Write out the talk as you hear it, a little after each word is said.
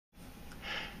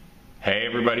Hey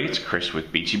everybody, it's Chris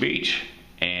with Beachy Beach,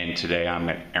 and today I'm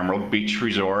at Emerald Beach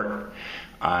Resort.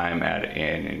 I'm at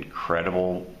an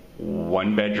incredible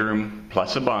 1-bedroom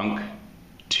plus a bunk,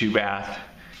 2-bath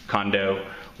condo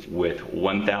with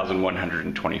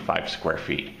 1,125 square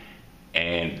feet.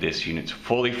 And this unit's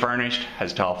fully furnished,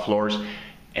 has tile floors,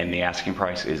 and the asking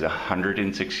price is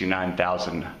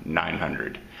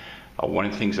 $169,900. One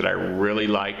of the things that I really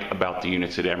like about the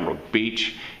units at Emerald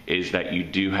Beach is that you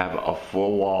do have a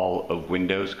full wall of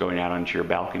windows going out onto your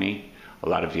balcony. A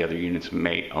lot of the other units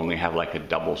may only have like a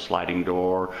double sliding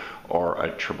door or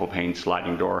a triple pane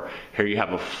sliding door. Here you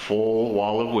have a full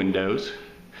wall of windows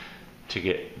to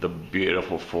get the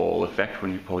beautiful full effect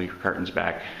when you pull your curtains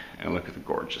back and look at the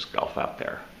gorgeous Gulf out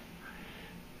there.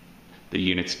 The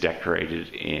unit's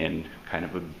decorated in kind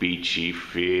of a beachy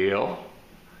feel.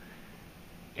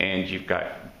 And you've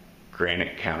got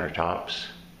granite countertops,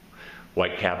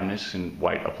 white cabinets, and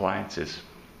white appliances.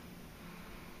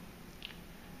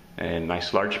 And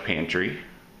nice large pantry,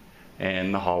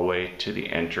 and the hallway to the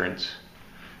entrance.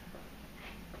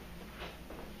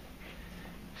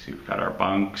 So we've got our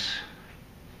bunks,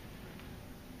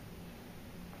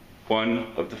 one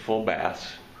of the full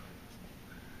baths,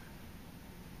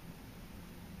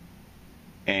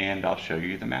 and I'll show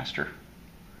you the master.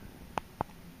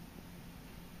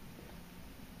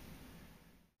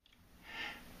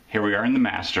 Here we are in the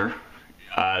master.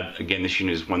 Again, this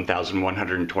unit is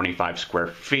 1,125 square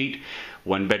feet,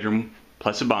 1 bedroom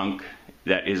plus a bunk.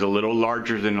 That is a little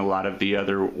larger than a lot of the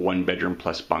other 1 bedroom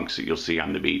plus bunks that you'll see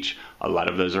on the beach. A lot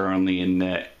of those are only in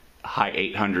the high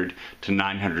 800 to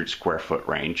 900 square foot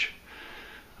range.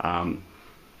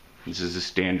 This is a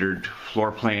standard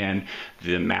floor plan.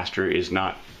 The master is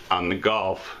not on the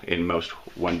Gulf in most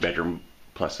 1 bedroom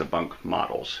plus a bunk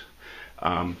models.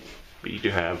 But you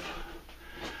do have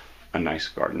a nice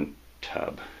garden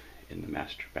tub in the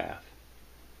master bath.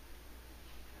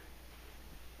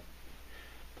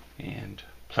 And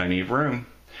plenty of room.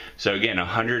 So again,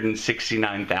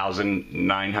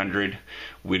 $169,900.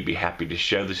 We'd be happy to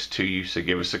show this to you, so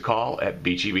give us a call at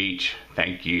Beachy Beach.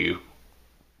 Thank you.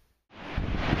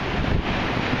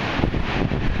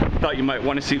 Thought you might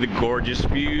want to see the gorgeous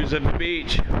views of the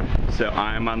beach. So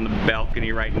I'm on the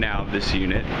balcony right now of this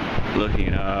unit,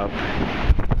 looking up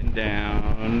and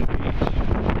down the beach.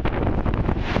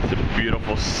 It's a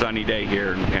beautiful sunny day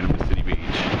here in Panama City Beach.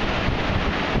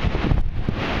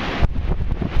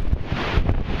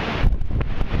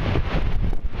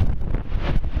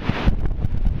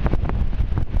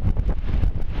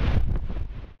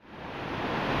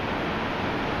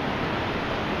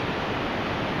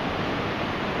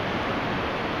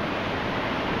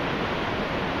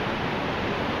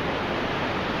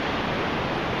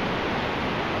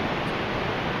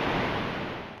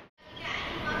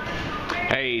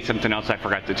 Hey, something else I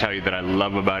forgot to tell you that I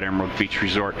love about Emerald Beach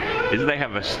Resort is they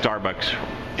have a Starbucks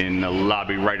in the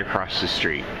lobby right across the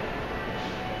street.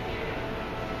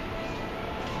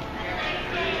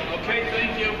 Okay,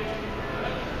 thank you.